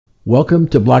Welcome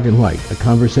to Black and White, a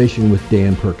conversation with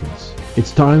Dan Perkins.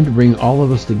 It's time to bring all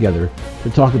of us together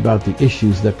to talk about the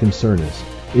issues that concern us.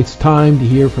 It's time to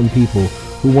hear from people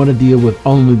who want to deal with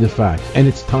only the facts. And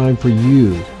it's time for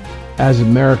you, as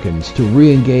Americans, to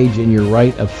re-engage in your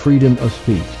right of freedom of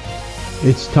speech.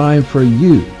 It's time for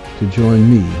you to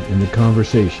join me in the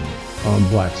conversation on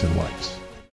Blacks and Whites.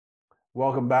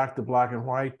 Welcome back to Black and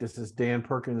White. This is Dan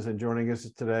Perkins, and joining us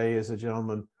today is a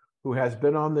gentleman who has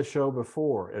been on the show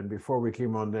before. And before we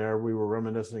came on there, we were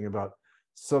reminiscing about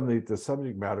some of the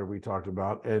subject matter we talked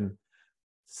about. And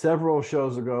several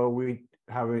shows ago, we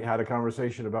had a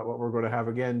conversation about what we're going to have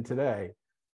again today.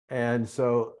 And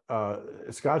so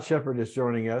Scott Shepard is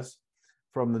joining us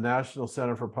from the National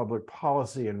Center for Public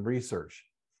Policy and Research.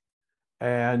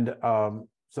 And it's a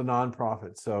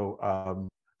nonprofit. So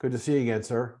good to see you again,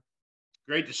 sir.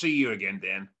 Great to see you again,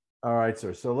 Dan. All right,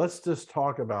 sir. So let's just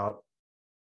talk about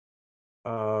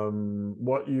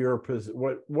what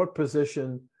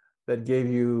position that gave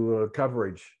you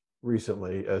coverage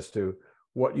recently as to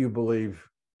what you believe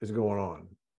is going on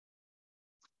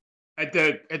at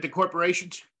the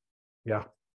corporations. Yeah.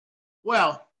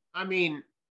 Well, I mean,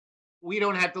 we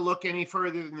don't have to look any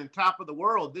further than the top of the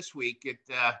world this week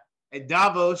at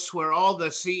Davos, where all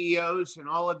the CEOs and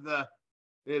all of the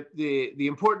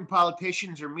important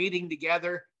politicians are meeting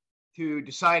together to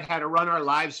decide how to run our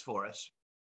lives for us.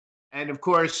 And of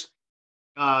course,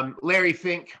 Larry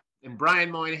Fink and Brian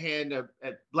Moynihan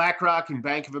at BlackRock and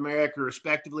Bank of America,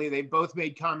 respectively, they both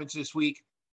made comments this week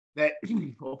that,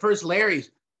 well, first, Larry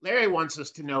wants us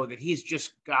to know that he's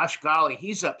just, gosh golly,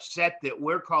 he's upset that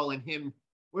we're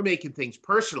making things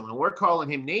personal and we're calling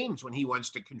him names when he wants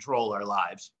to control our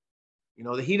lives. You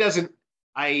know, that he doesn't.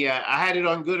 I had it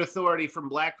on good authority from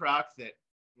BlackRock that,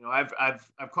 you know,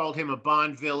 I've called him a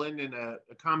Bond villain and a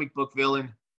comic book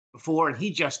villain before, and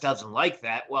he just doesn't like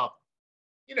that. Well,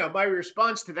 you know, my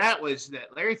response to that was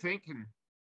that Larry Fink can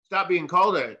stop being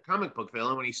called a comic book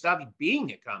villain when he stops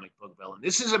being a comic book villain.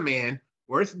 This is a man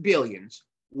worth billions,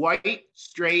 white,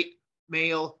 straight,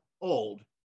 male, old,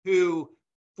 who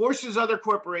forces other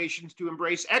corporations to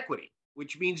embrace equity,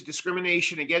 which means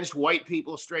discrimination against white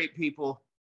people, straight people,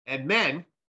 and men.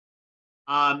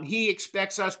 He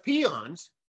expects us peons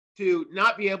to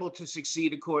not be able to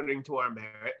succeed according to our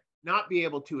merit, not be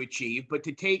able to achieve, but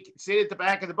to sit at the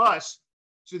back of the bus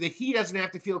so that he doesn't have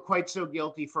to feel quite so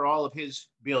guilty for all of his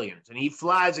billions. And he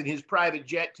flies in his private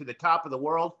jet to the top of the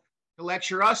world to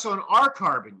lecture us on our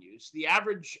carbon use. The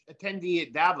average attendee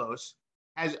at Davos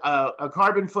has a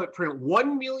carbon footprint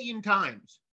 1 million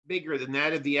times bigger than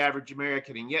that of the average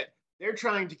American. And yet they're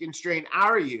trying to constrain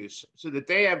our use so that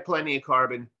they have plenty of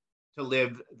carbon to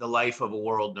live the life of a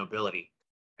world nobility.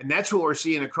 And that's what we're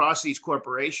seeing across these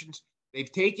corporations. They've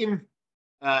taken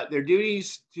their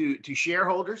duties to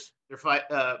shareholders, their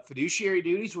fiduciary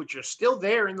duties, which are still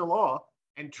there in the law,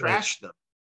 and trashed them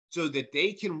so that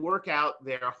they can work out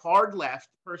their hard left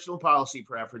personal policy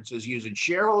preferences using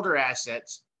shareholder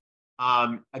assets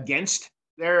against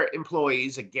their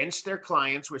employees, against their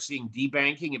clients. We're seeing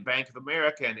debanking at Bank of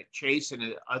America and at Chase and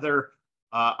at other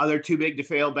too big to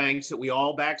fail banks that we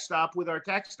all backstop with our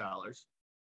tax dollars.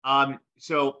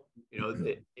 So, you know,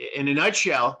 in a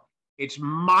nutshell, it's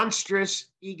monstrous,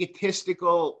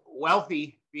 egotistical,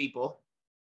 wealthy people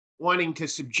wanting to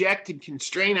subject and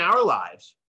constrain our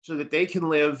lives so that they can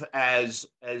live as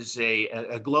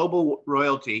a global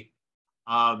royalty,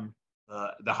 the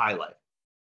high life.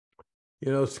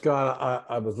 You know, Scott,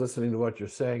 I was listening to what you're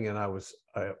saying, and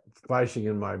flashing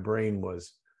in my brain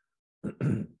was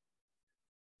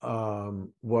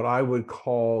what I would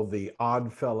call the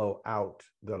odd fellow out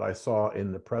that I saw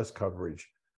in the press coverage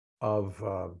of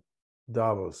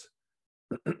Davos.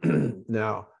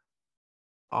 Now,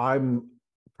 I'm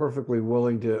perfectly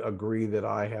willing to agree that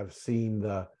I have seen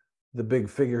the big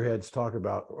figureheads talk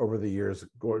about over the years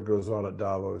what goes on at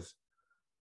Davos.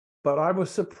 But I was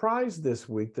surprised this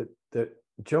week that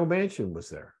Joe Manchin was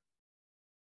there.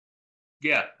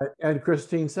 Yeah. And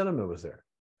Christine Sinema was there.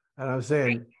 And I'm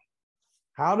saying,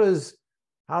 how does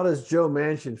Joe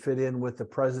Manchin fit in with the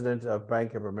president of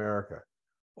Bank of America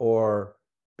or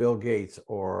Bill Gates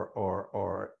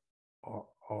or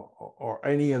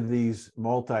any of these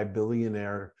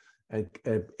multi-billionaire and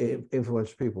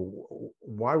influential people?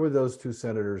 Why would those two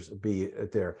senators be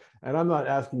there? And I'm not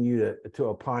asking you to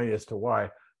opine as to why.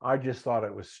 I just thought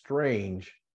it was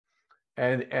strange.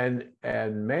 And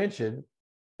Manchin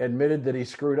admitted that he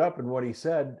screwed up in what he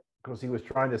said because he was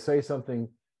trying to say something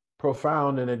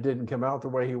profound and it didn't come out the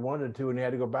way he wanted to, and he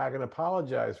had to go back and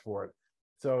apologize for it.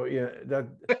 So yeah,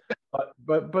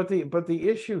 but the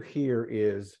issue here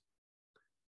is,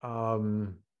 I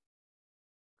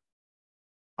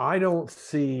I don't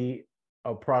see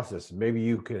a process. Maybe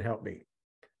you can help me.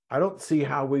 I don't see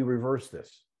how we reverse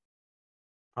this.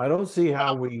 I don't see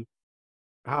how we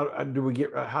how do we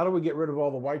get rid of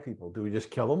all the white people? Do we just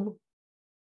kill them?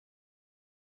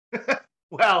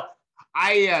 Well,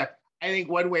 I think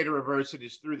one way to reverse it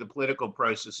is through the political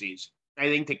processes. I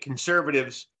think that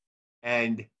conservatives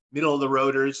and middle of the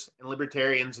roaders and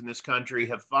libertarians in this country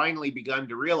have finally begun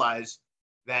to realize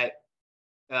that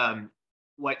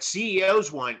what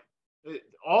CEOs want,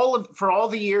 for all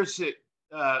the years that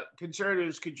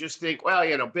conservatives could just think,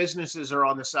 well, businesses are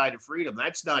on the side of freedom.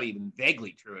 That's not even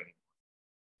vaguely true anymore.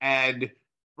 And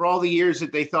for all the years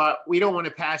that they thought, we don't want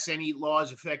to pass any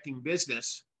laws affecting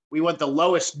business, we want the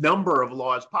lowest number of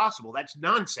laws possible. That's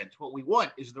nonsense. What we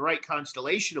want is the right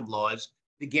constellation of laws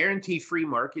to guarantee free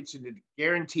markets and to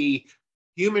guarantee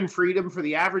human freedom for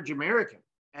the average American.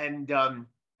 And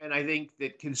I think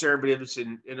that conservatives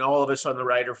and all of us on the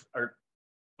right are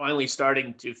finally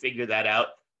starting to figure that out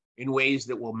in ways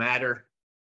that will matter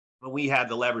when we have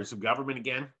the levers of government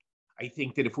again. I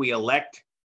think that if we elect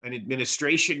an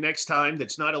administration next time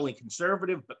that's not only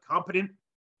conservative but competent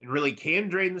and really can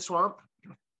drain the swamp,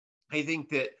 I think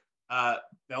that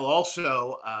they'll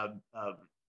also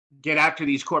get after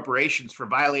these corporations for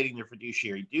violating their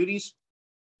fiduciary duties,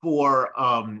 for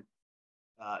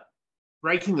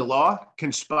breaking the law,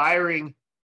 conspiring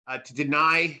to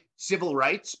deny civil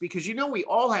rights, because we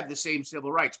all have the same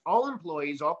civil rights. All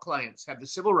employees, all clients have the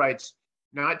civil rights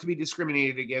not to be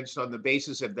discriminated against on the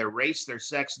basis of their race, their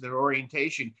sex, and their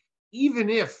orientation, even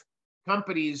if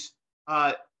companies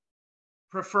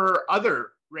prefer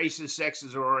other races,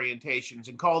 sexes, or orientations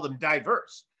and call them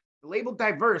diverse. The label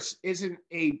diverse isn't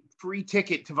a free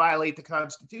ticket to violate the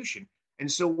Constitution. And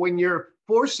so when you're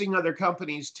forcing other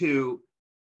companies to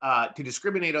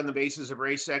discriminate on the basis of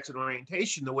race, sex, and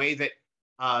orientation, the way that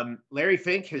Larry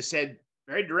Fink has said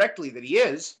very directly that he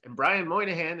is, and Brian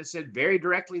Moynihan has said very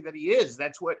directly that he is,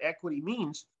 that's what equity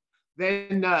means,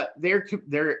 then they're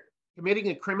committing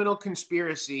a criminal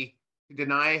conspiracy to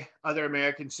deny other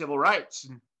American civil rights.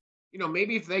 And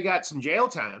maybe if they got some jail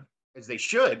time, as they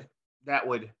should, that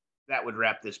would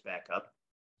wrap this back up.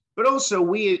 But also,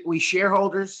 we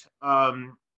shareholders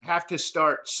have to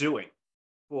start suing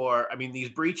these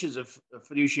breaches of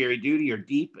fiduciary duty are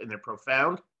deep and they're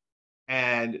profound.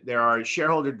 And there are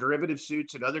shareholder derivative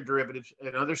suits and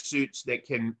other suits that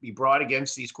can be brought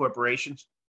against these corporations.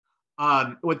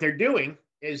 What they're doing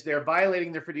is they're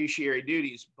violating their fiduciary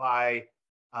duties by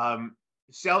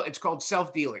it's called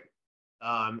self-dealing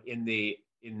in the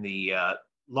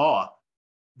law.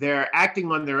 They're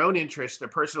acting on their own interests, their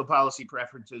personal policy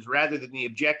preferences, rather than the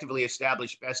objectively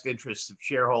established best interests of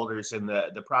shareholders and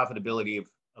the profitability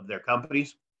of their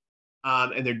companies.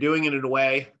 And they're doing it in a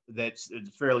way that's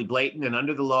fairly blatant. And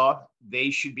under the law, they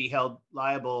should be held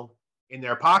liable in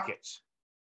their pockets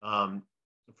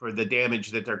for the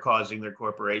damage that they're causing their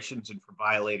corporations and for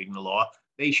violating the law.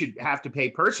 They should have to pay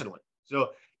personally.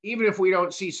 So even if we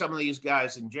don't see some of these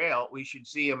guys in jail, we should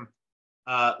see them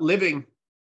living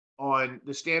on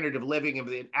the standard of living of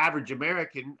the average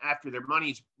American after their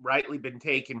money's rightly been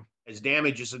taken as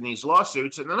damages in these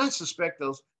lawsuits. And then I suspect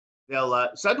they'll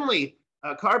suddenly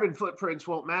carbon footprints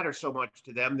won't matter so much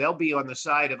to them. They'll be on the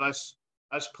side of us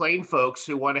plain folks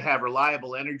who want to have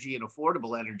reliable energy and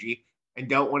affordable energy and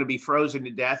don't want to be frozen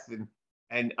to death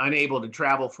and unable to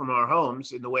travel from our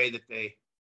homes in the way that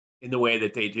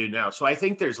they do now. So I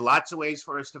think there's lots of ways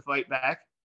for us to fight back.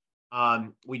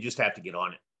 We just have to get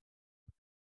on it.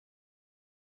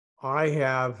 I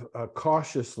have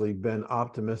cautiously been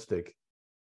optimistic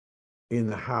in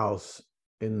the House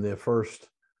in the first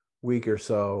week or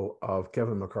so of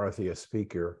Kevin McCarthy as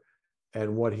Speaker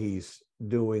and what he's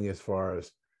doing as far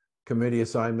as committee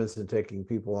assignments and taking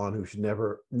people on who should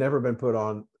never been put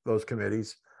on those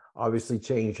committees. Obviously,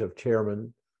 change of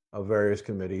chairman of various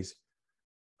committees.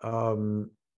 And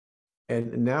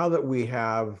now that we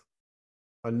have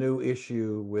a new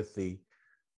issue with the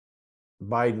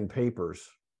Biden papers,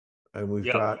 and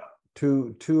we've got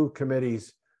two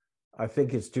committees, I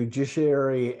think it's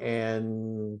Judiciary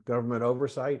and Government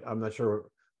Oversight. I'm not sure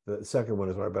the second one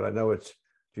is right, but I know it's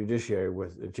Judiciary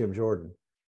with Jim Jordan,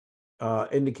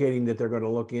 indicating that they're going to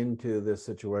look into this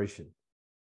situation.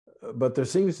 But there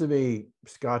seems to be,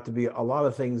 Scott, to be a lot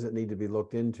of things that need to be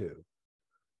looked into.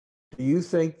 Do you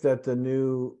think that the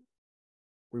new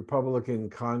Republican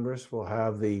Congress will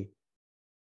have the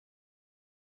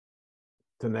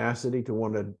tenacity to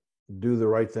want to do the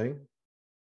right thing?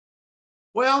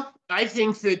 Well, I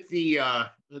think that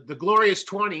the glorious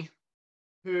 20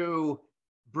 who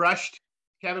brushed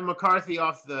Kevin McCarthy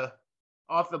off the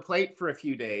plate for a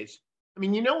few days. I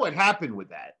mean, you know what happened with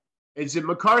that? is that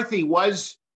McCarthy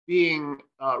was being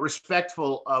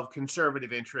respectful of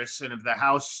conservative interests and of the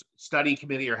House Study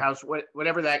Committee or House,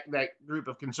 whatever that group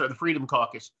of the Freedom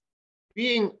Caucus,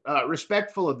 being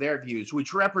respectful of their views,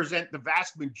 which represent the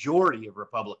vast majority of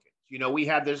Republicans. You know, we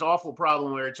have this awful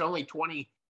problem where it's only 20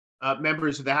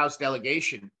 members of the House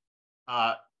delegation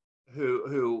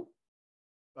who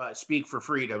speak for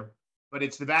freedom, but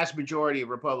it's the vast majority of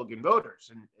Republican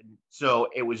voters. And so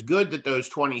it was good that those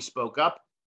 20 spoke up.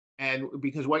 And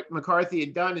because what McCarthy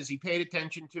had done is he paid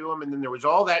attention to them. And then there was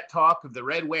all that talk of the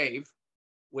red wave,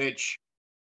 which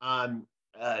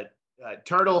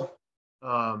Turtle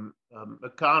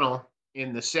McConnell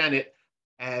in the Senate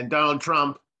and Donald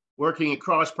Trump working at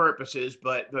cross purposes,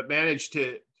 but managed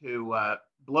to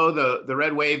blow the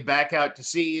red wave back out to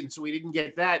sea. And so we didn't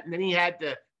get that. And then he had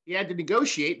to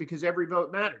negotiate because every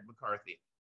vote mattered, McCarthy.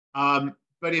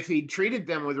 But if he treated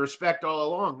them with respect all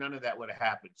along, none of that would have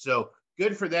happened. So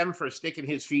good for them for sticking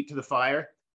his feet to the fire.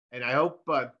 And I hope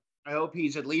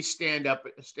he's at least stand up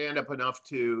enough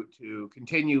to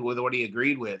continue with what he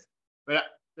agreed with. But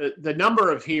the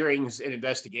number of hearings and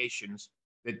investigations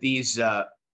that these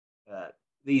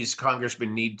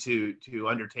congressmen need to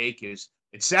undertake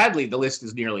sadly, the list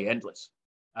is nearly endless.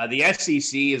 The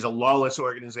SEC is a lawless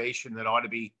organization that ought to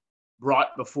be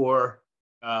brought before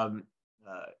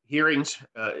hearings,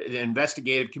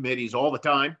 investigative committees all the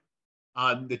time.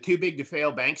 The too big to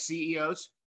fail bank CEOs.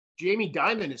 Jamie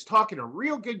Dimon is talking a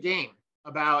real good game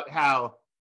about how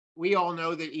we all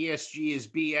know that ESG is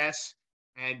BS,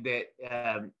 and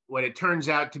that what it turns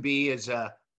out to be is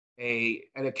a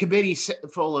committee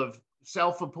full of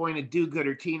self-appointed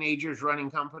do-gooder teenagers running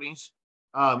companies.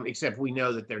 Except we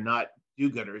know that they're not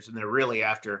do-gooders and they're really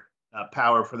after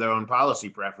power for their own policy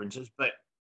preferences. But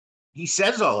he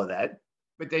says all of that.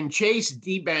 But then Chase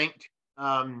debanked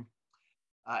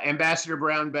Ambassador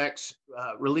Brownback's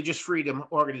religious freedom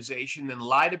organization and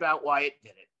lied about why it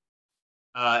did it.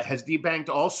 Has debanked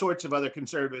all sorts of other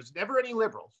conservatives, never any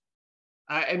liberals.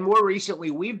 And more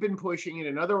recently, we've been pushing it,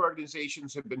 and other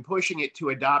organizations have been pushing it to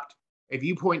adopt a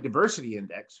viewpoint diversity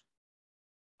index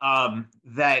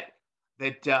that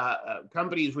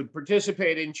companies would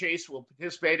participate in. Chase will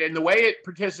participate in the way it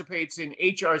participates in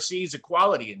HRC's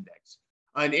equality index,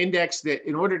 an index that,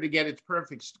 in order to get its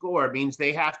perfect score, means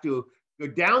they have to go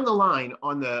down the line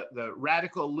on the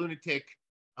radical lunatic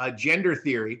gender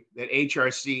theory that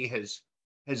HRC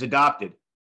has adopted.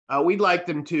 We'd like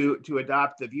them to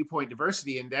adopt the viewpoint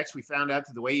diversity index. We found out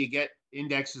that the way you get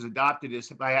indexes adopted is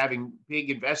by having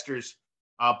big investors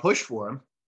push for them.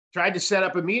 Tried to set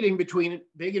up a meeting between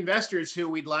big investors who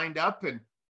we'd lined up and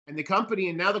the company,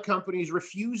 and now the company is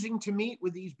refusing to meet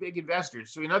with these big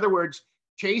investors. So in other words,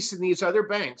 Chase and these other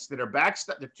banks that are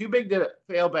backstopped, they're too big to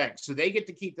fail banks, so they get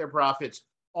to keep their profits.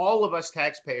 All of us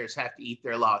taxpayers have to eat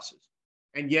their losses.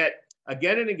 And yet,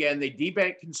 again and again, they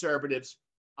debank conservatives.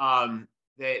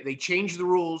 They change the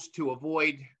rules to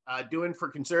avoid doing for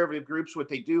conservative groups what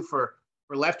they do for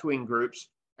left-wing groups.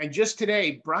 And just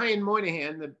today, Brian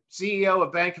Moynihan, the CEO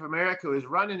of Bank of America, is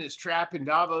running his trap in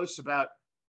Davos about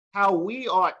how we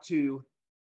ought to,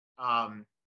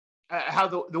 how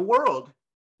the world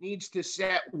needs to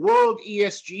set world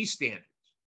ESG standards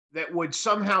that would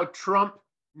somehow trump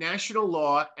national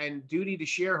law and duty to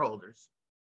shareholders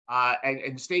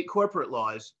and state corporate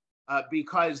laws,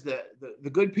 because the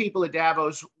good people at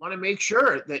Davos want to make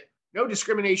sure that no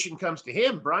discrimination comes to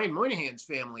him. Brian Moynihan's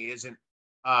family isn't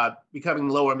becoming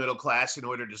lower middle class in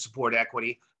order to support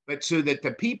equity, but so that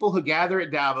the people who gather at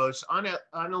Davos,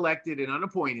 unelected and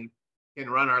unappointed, can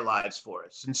run our lives for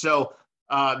us. And so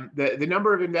the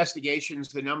number of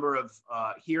investigations, the number of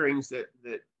hearings that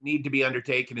need to be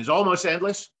undertaken is almost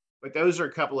endless, but those are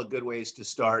a couple of good ways to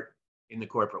start in the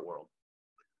corporate world.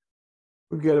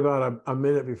 We've got about a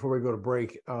minute before we go to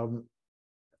break.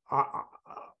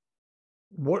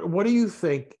 What do you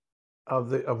think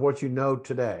of what you know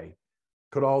today?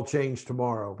 Could all change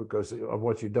tomorrow because of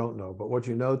what you don't know, but what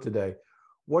you know today,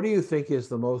 what do you think is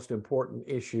the most important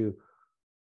issue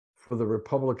for the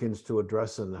Republicans to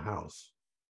address in the House?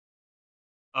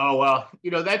 Oh, well,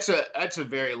 that's a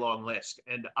very long list.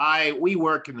 And we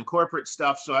work in the corporate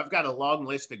stuff, so I've got a long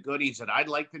list of goodies that I'd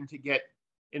like them to get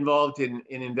involved in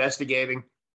investigating.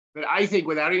 But I think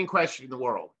without any question in the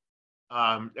world,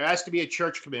 there has to be a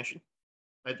church commission.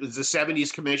 It was the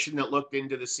 70s commission that looked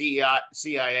into the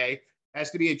CIA. Has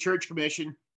to be a church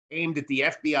commission aimed at the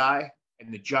FBI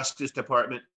and the Justice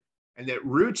Department, and that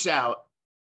roots out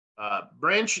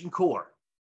branch and core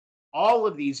all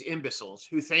of these imbeciles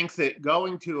who think that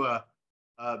going to a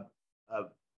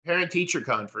parent-teacher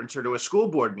conference or to a school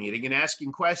board meeting and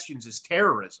asking questions is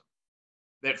terrorism.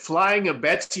 that flying a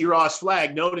Betsy Ross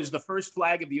flag, known as the first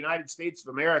flag of the United States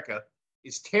of America,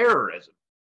 is terrorism.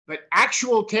 But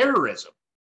actual terrorism,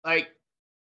 like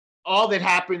all that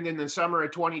happened in the summer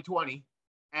of 2020,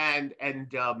 and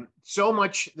so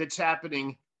much that's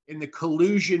happening in the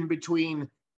collusion between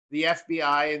the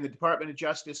FBI and the Department of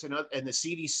Justice and the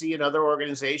CDC and other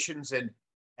organizations and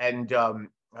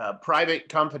private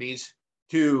companies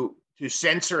to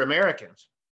censor Americans.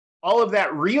 All of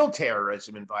that real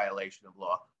terrorism in violation of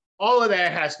law, all of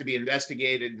that has to be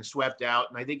investigated and swept out.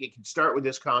 And I think it can start with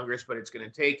this Congress, but it's going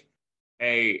to take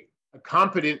a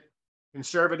competent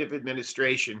conservative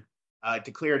administration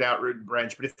to clear it out root and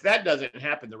branch. But if that doesn't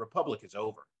happen, the republic is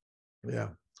over. Yeah.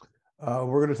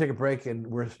 We're going to take a break, and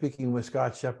we're speaking with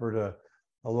Scott Shepard, a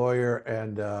lawyer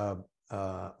and an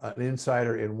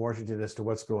insider in Washington as to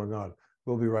what's going on.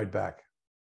 We'll be right back.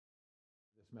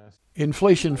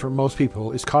 Inflation for most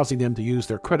people is causing them to use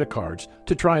their credit cards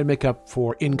to try and make up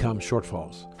for income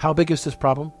shortfalls. How big is this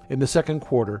problem? In the second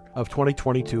quarter of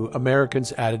 2022,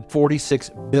 Americans added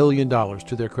 $46 billion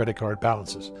to their credit card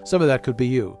balances. Some of that could be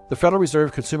you. The Federal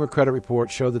Reserve Consumer Credit Report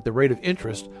showed that the rate of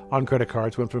interest on credit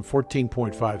cards went from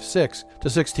 14.56 to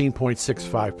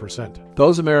 16.65%.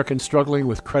 Those Americans struggling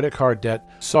with credit card debt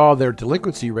saw their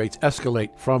delinquency rates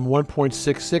escalate from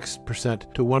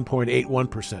 1.66% to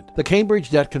 1.81%. The Cambridge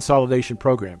Debt Consolidation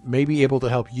Program may be able to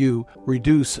help you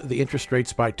reduce the interest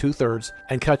rates by 2/3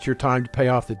 and cut your time to pay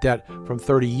off the debt from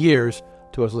 30 years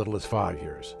to as little as 5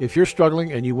 years. If you're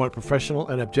struggling and you want professional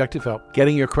and objective help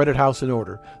getting your credit house in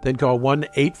order, then call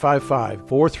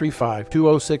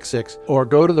 1-855-435-2066 or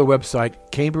go to the website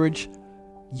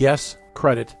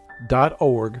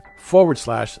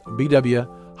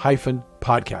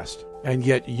cambridgeyescredit.org/BW-podcast and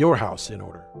get your house in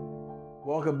order.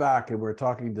 Welcome back, and we're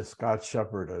talking to Scott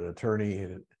Shepard, an attorney,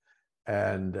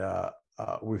 and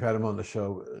we've had him on the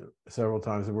show several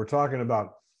times, and we're talking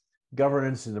about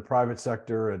governance in the private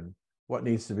sector and what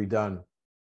needs to be done.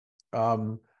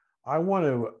 I want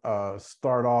to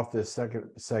start off this second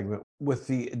segment with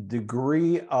the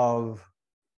degree of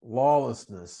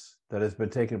lawlessness that has been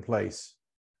taking place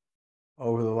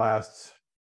over the last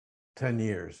 10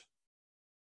 years.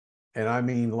 And I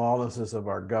mean lawlessness of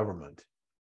our government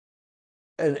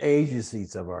and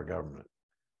agencies of our government.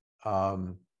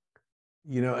 And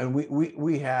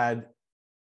we had,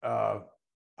 I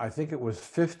think it was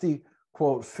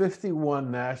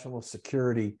 51 national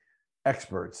security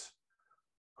experts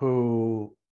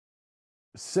who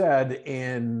said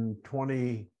in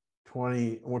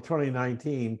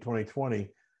 2020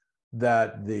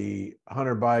 that the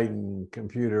Hunter Biden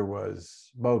computer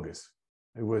was bogus.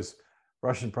 It was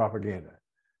Russian propaganda.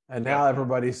 And now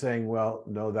everybody's saying, well,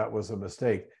 no, that was a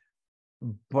mistake.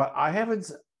 But I haven't,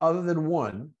 other than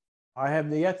one, I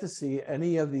have yet to see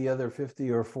any of the other 50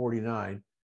 or 49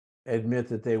 admit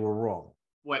that they were wrong.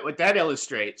 What that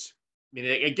illustrates, I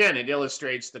mean, again, it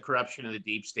illustrates the corruption of the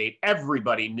deep state.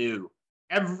 Everybody knew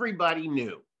that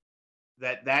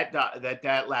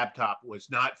that laptop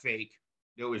was not fake.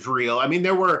 It was real. I mean,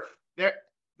 the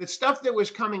stuff that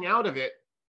was coming out of it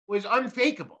was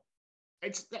unfakeable.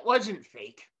 That wasn't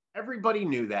fake. Everybody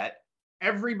knew that.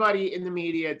 Everybody in the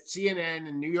media, CNN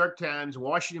and New York Times,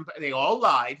 Washington, they all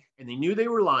lied, and they knew they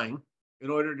were lying in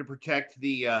order to protect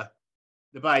the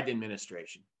Biden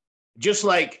administration. Just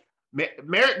like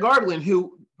Merrick Garland,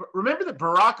 who, remember that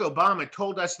Barack Obama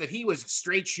told us that he was a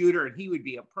straight shooter and he would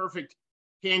be a perfect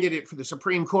candidate for the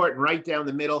Supreme Court and right down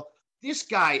the middle. This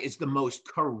guy is the most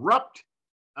corrupt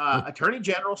attorney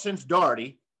general since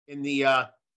Daugherty in the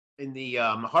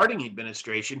Harding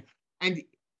administration, and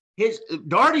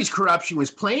Daugherty's corruption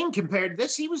was plain compared to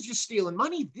this. He was just stealing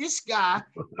money. This guy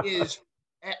is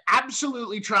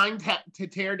absolutely trying to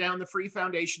tear down the free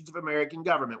foundations of American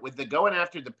government, with the going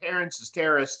after the parents as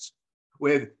terrorists,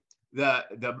 with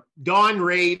the dawn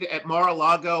raid at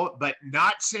Mar-a-Lago, but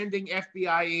not sending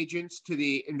FBI agents to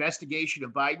the investigation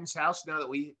of Biden's house. Now that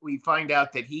we find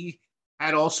out that he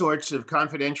had all sorts of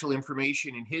confidential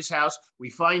information in his house,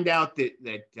 we find out that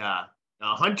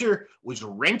Hunter was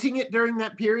renting it during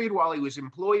that period while he was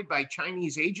employed by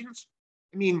Chinese agents.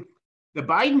 I mean, the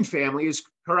Biden family is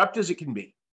corrupt as it can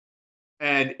be.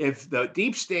 And if the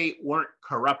deep state weren't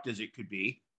corrupt as it could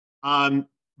be, Hunter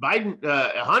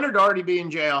would already be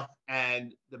in jail,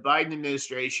 and the Biden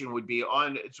administration would be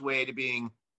on its way to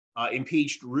being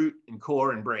impeached root and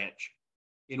core and branch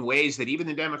in ways that even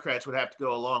the Democrats would have to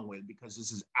go along with, because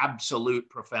this is absolute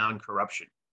profound corruption.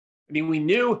 I mean, we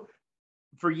knew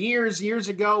for years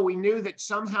ago, we knew that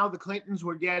somehow the Clintons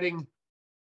were getting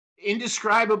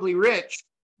indescribably rich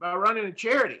by running a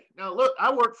charity. Now, look,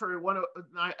 I work for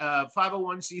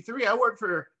 501c3. I work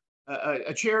for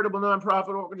a charitable nonprofit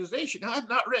organization. I'm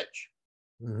not rich.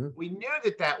 Mm-hmm. We knew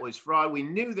that that was fraud. We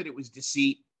knew that it was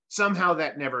deceit. Somehow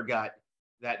that never got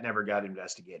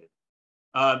investigated.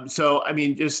 So I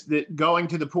mean, just going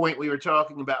to the point we were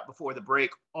talking about before the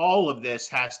break, all of this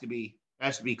has to be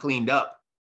cleaned up.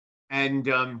 And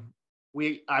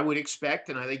I would expect,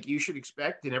 and I think you should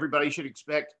expect, and everybody should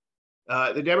expect,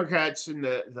 the Democrats and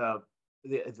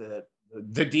the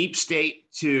deep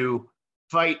state to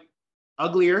fight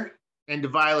uglier and to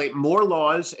violate more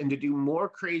laws and to do more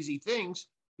crazy things,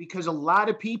 because a lot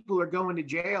of people are going to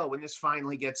jail when this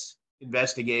finally gets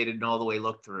investigated and all the way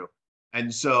looked through.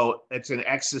 And so it's an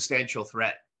existential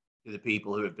threat to the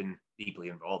people who have been deeply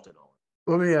involved in all of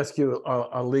it. Let me ask you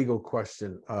a legal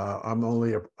question. I'm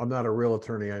not a real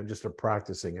attorney. I'm just a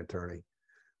practicing attorney.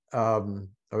 I've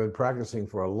been practicing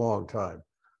for a long time,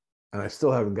 and I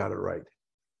still haven't got it right.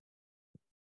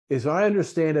 As I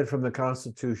understand it from the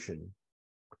Constitution,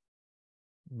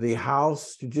 the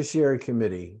House Judiciary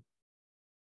Committee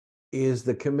is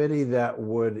the committee that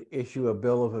would issue a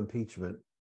bill of impeachment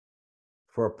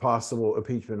for a possible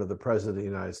impeachment of the President of the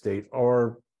United States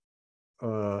or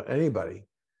anybody.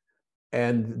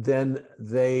 And then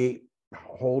they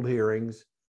hold hearings,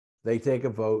 they take a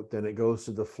vote, then it goes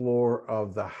to the floor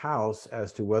of the House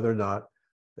as to whether or not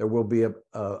there will be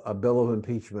a bill of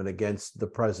impeachment against the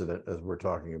president, as we're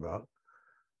talking about.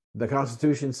 The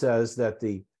Constitution says that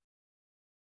the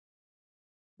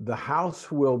House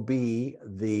will be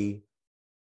the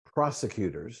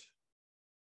prosecutors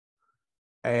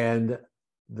and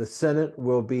the Senate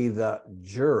will be the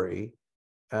jury,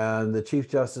 and the Chief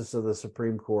Justice of the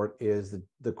Supreme Court is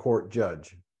the court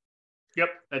judge. Yep,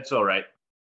 that's all right.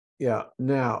 Yeah.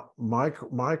 Now, my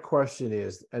question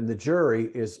is, and the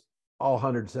jury is all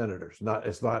 100 senators,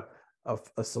 it's not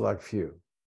a select few.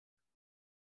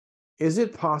 Is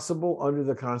it possible under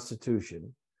the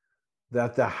Constitution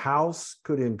that the House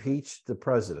could impeach the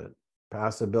president,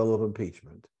 pass a bill of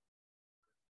impeachment,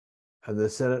 and the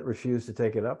Senate refuse to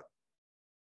take it up?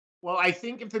 Well, I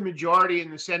think if the majority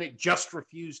in the Senate just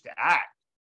refused to act,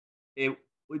 it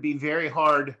would be very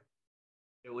hard.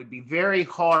 It would be very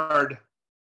hard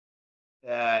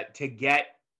to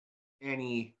get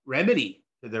any remedy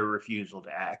to their refusal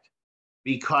to act,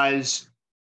 because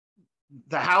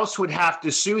the House would have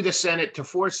to sue the Senate to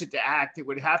force it to act. It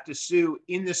would have to sue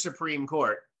in the Supreme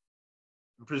Court.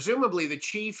 And presumably the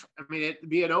chief, I mean, it'd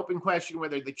be an open question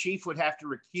whether the chief would have to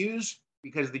recuse,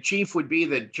 because the chief would be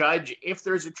the judge if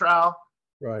there's a trial.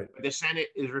 Right. The Senate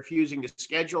is refusing to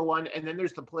schedule one. And then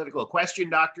there's the political question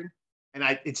doctrine.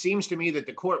 And it seems to me that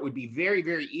the court would be very,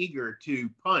 very eager to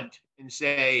punt and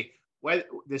say, well,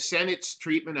 the Senate's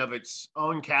treatment of its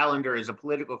own calendar is a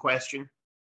political question.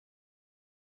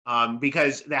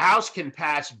 Because the House can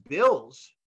pass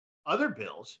bills, other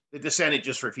bills, that the Senate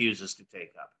just refuses to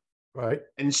take up. Right.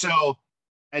 And so,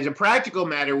 as a practical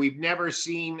matter, we've never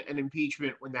seen an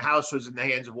impeachment when the House was in the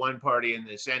hands of one party and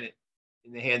the Senate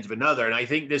in the hands of another. And I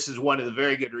think this is one of the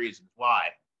very good reasons why.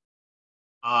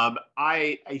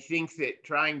 I think that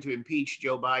trying to impeach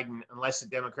Joe Biden, unless the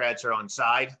Democrats are on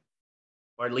side,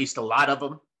 or at least a lot of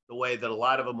them, the way that a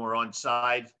lot of them were on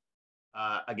side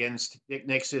against Dick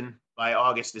Nixon by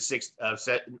August the 6th,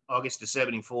 August of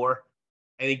 74,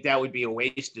 I think that would be a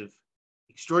waste of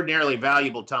extraordinarily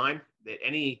valuable time. That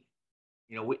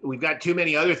we've got too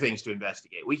many other things to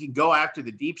investigate. We can go after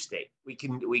the deep state. We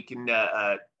can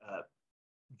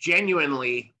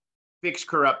genuinely fix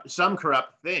some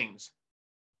corrupt things.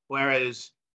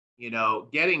 Whereas,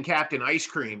 getting Captain Ice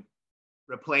Cream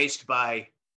replaced by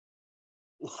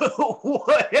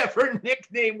whatever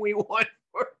nickname we want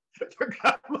for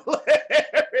Kamala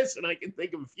Harris, and I can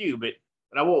think of a few, but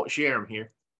I won't share them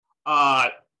here.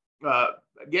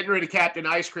 Getting rid of Captain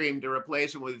Ice Cream to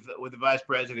replace him with the vice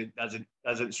president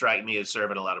doesn't strike me as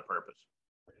serving a lot of purpose.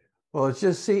 Well,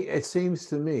 it seems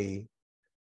to me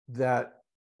that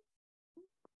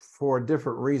for a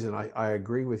different reason, I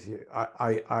agree with you.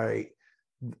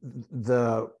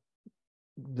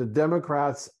 The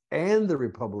Democrats and the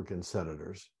Republican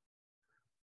senators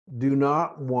do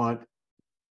not want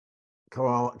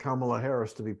Kamala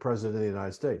Harris to be president of the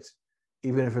United States,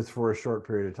 even if it's for a short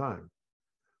period of time.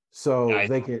 So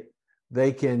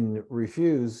they can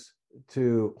refuse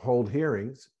to hold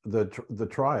hearings, the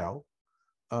trial,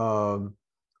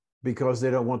 because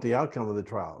they don't want the outcome of the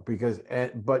trial.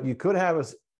 But you could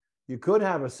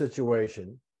have a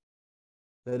situation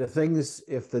that if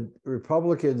the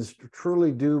Republicans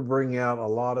truly do bring out a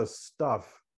lot of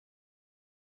stuff,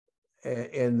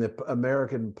 and the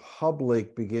American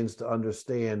public begins to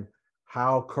understand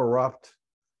how corrupt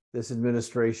this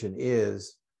administration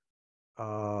is,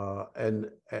 and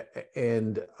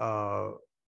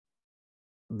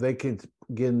they can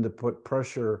begin to put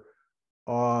pressure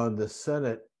on the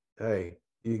Senate. Hey,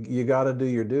 you got to do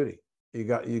your duty. You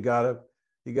got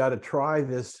to try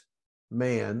this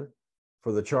man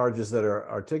for the charges that are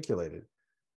articulated.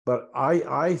 But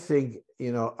I think,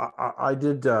 you know, I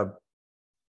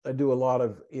do a lot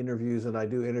of interviews, and I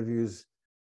do interviews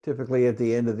typically at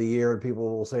the end of the year, and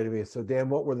people will say to me, so Dan,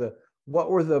 what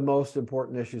were the most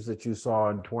important issues that you saw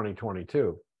in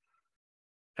 2022?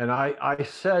 And I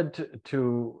said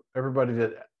to everybody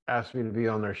that asked me to be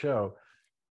on their show,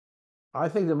 I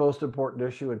think the most important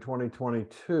issue in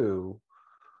 2022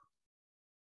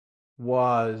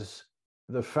 was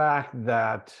the fact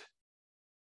that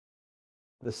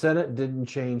the Senate didn't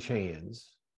change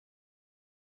hands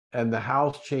and the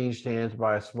House changed hands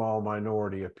by a small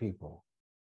minority of people.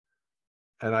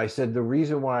 And I said, the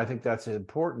reason why I think that's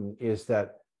important is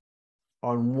that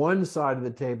on one side of the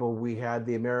table, we had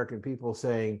the American people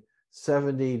saying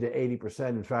 70 to 80%.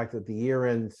 In fact, at the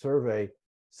year-end survey,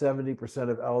 70%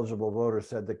 of eligible voters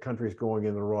said the country's going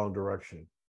in the wrong direction.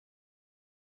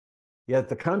 Yet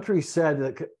the country said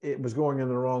that it was going in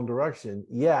the wrong direction,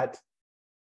 yet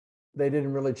they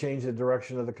didn't really change the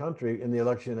direction of the country in the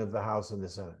election of the House and the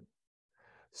Senate.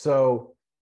 So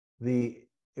it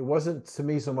wasn't to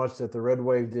me so much that the red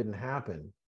wave didn't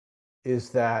happen, is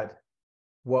that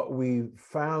what we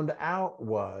found out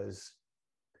was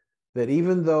that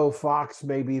even though Fox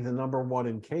may be the number one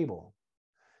in cable,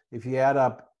 if you add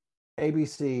up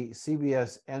ABC,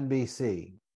 CBS,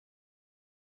 NBC,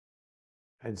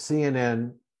 and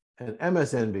CNN and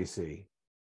MSNBC,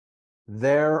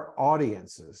 their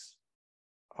audiences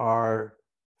are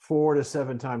 4 to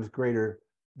 7 times greater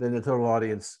than the total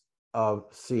audience of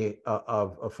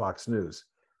Fox News.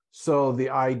 So the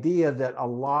idea that a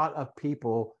lot of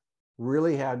people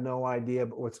really had no idea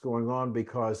about what's going on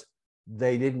because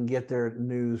they didn't get their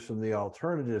news from the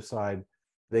alternative side,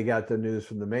 they got the news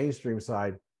from the mainstream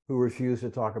side, who refused to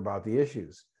talk about the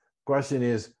issues. Question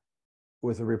is,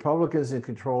 with the Republicans in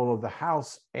control of the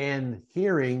House and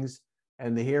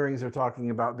the hearings are talking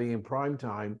about being in prime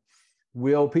time,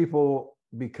 will people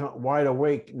become wide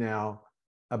awake now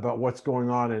about what's going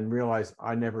on and realize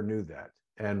I never knew that,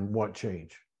 and what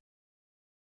change?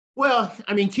 Well,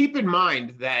 I mean, keep in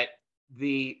mind that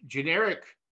the generic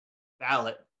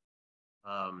ballot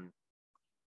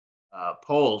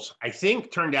polls, I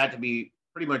think, turned out to be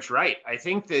pretty much right. I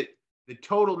think that the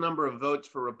total number of votes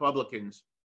for Republicans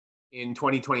in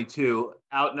 2022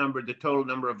 outnumbered the total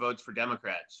number of votes for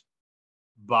Democrats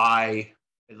by,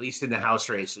 at least in the House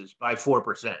races, by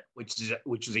 4%,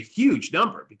 which is a huge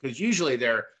number, because usually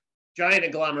they're giant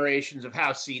agglomerations of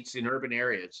House seats in urban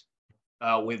areas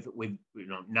with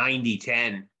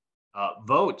 90-10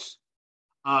 votes.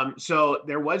 So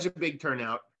there was a big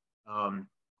turnout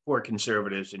for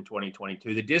conservatives in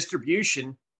 2022. The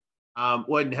distribution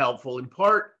wasn't helpful. In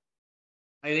part,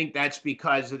 I think that's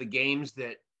because of the games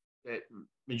that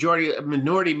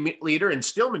minority leader and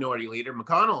still minority leader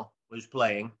McConnell was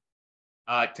playing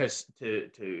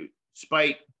to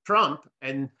spite Trump,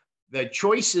 and the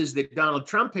choices that Donald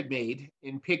Trump had made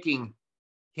in picking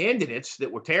candidates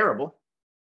that were terrible.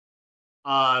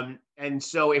 And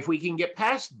so if we can get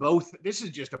past both, this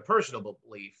is just a personal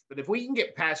belief, but if we can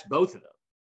get past both of them,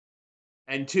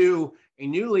 and to a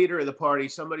new leader of the party,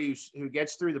 somebody who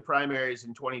gets through the primaries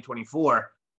in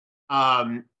 2024,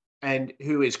 and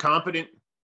who is competent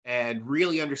and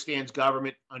really understands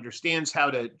government, understands how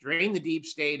to drain the deep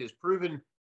state, has proven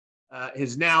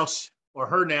his nous or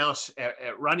her nous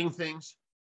at running things,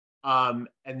 and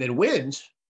then wins,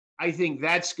 I think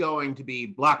that's going to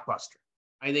be blockbuster.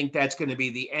 I think that's going to be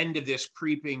the end of this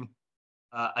creeping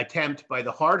attempt by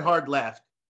the hard left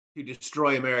to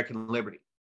destroy American liberty.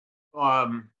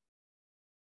 But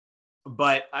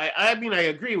I mean, I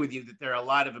agree with you that there are a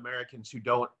lot of Americans who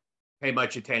don't pay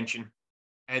much attention,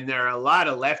 and there are a lot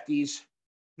of lefties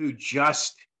who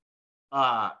just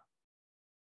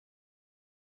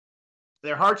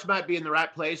their hearts might be in the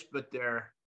right place, but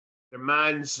their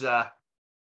minds,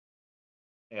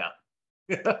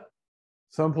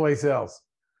 someplace else.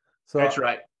 So that's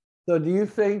right. So do you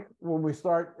think when we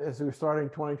start, as we're starting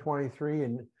 2023,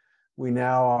 and we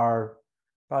now are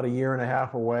about a year and a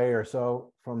half away or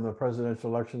so from the presidential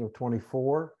election of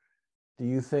 24, do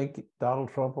you think Donald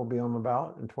Trump will be on the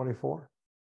ballot in 24?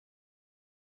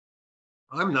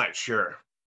 I'm not sure.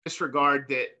 Disregard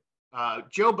that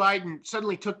Joe Biden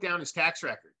suddenly took down his tax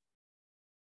record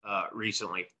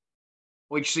recently,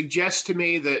 which suggests to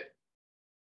me that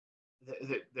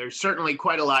there's certainly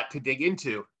quite a lot to dig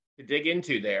into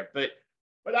there. But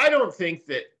I don't think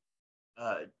that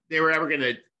they were ever going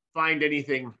to find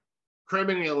anything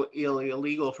criminally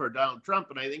illegal for Donald Trump,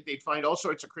 and I think they'd find all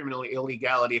sorts of criminal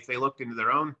illegality if they looked into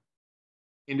their own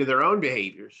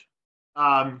behaviors.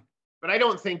 But I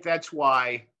don't think that's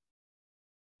why.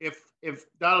 If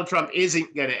Donald Trump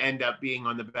isn't going to end up being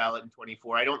on the ballot in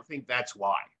 24, I don't think that's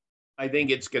why. I think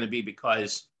it's going to be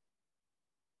because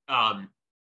the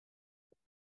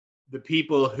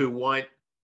people who want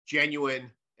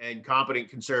genuine and competent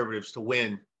conservatives to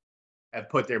win have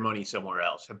put their money somewhere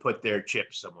else, have put their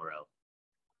chips somewhere else.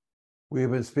 We have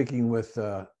been speaking with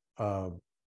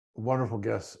wonderful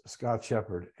guest, Scott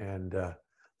Shepard, and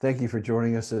thank you for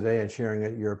joining us today and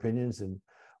sharing your opinions, and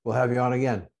we'll have you on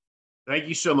again. Thank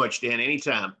you so much, Dan.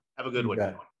 Anytime. Have a good one.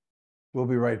 We'll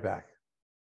be right back.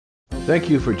 Thank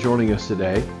you for joining us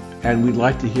today, and we'd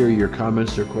like to hear your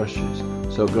comments or questions.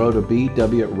 So go to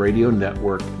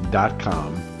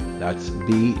bwradionetwork.com. That's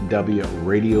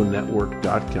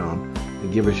bwradionetwork.com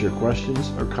and give us your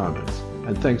questions or comments.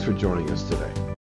 And thanks for joining us today.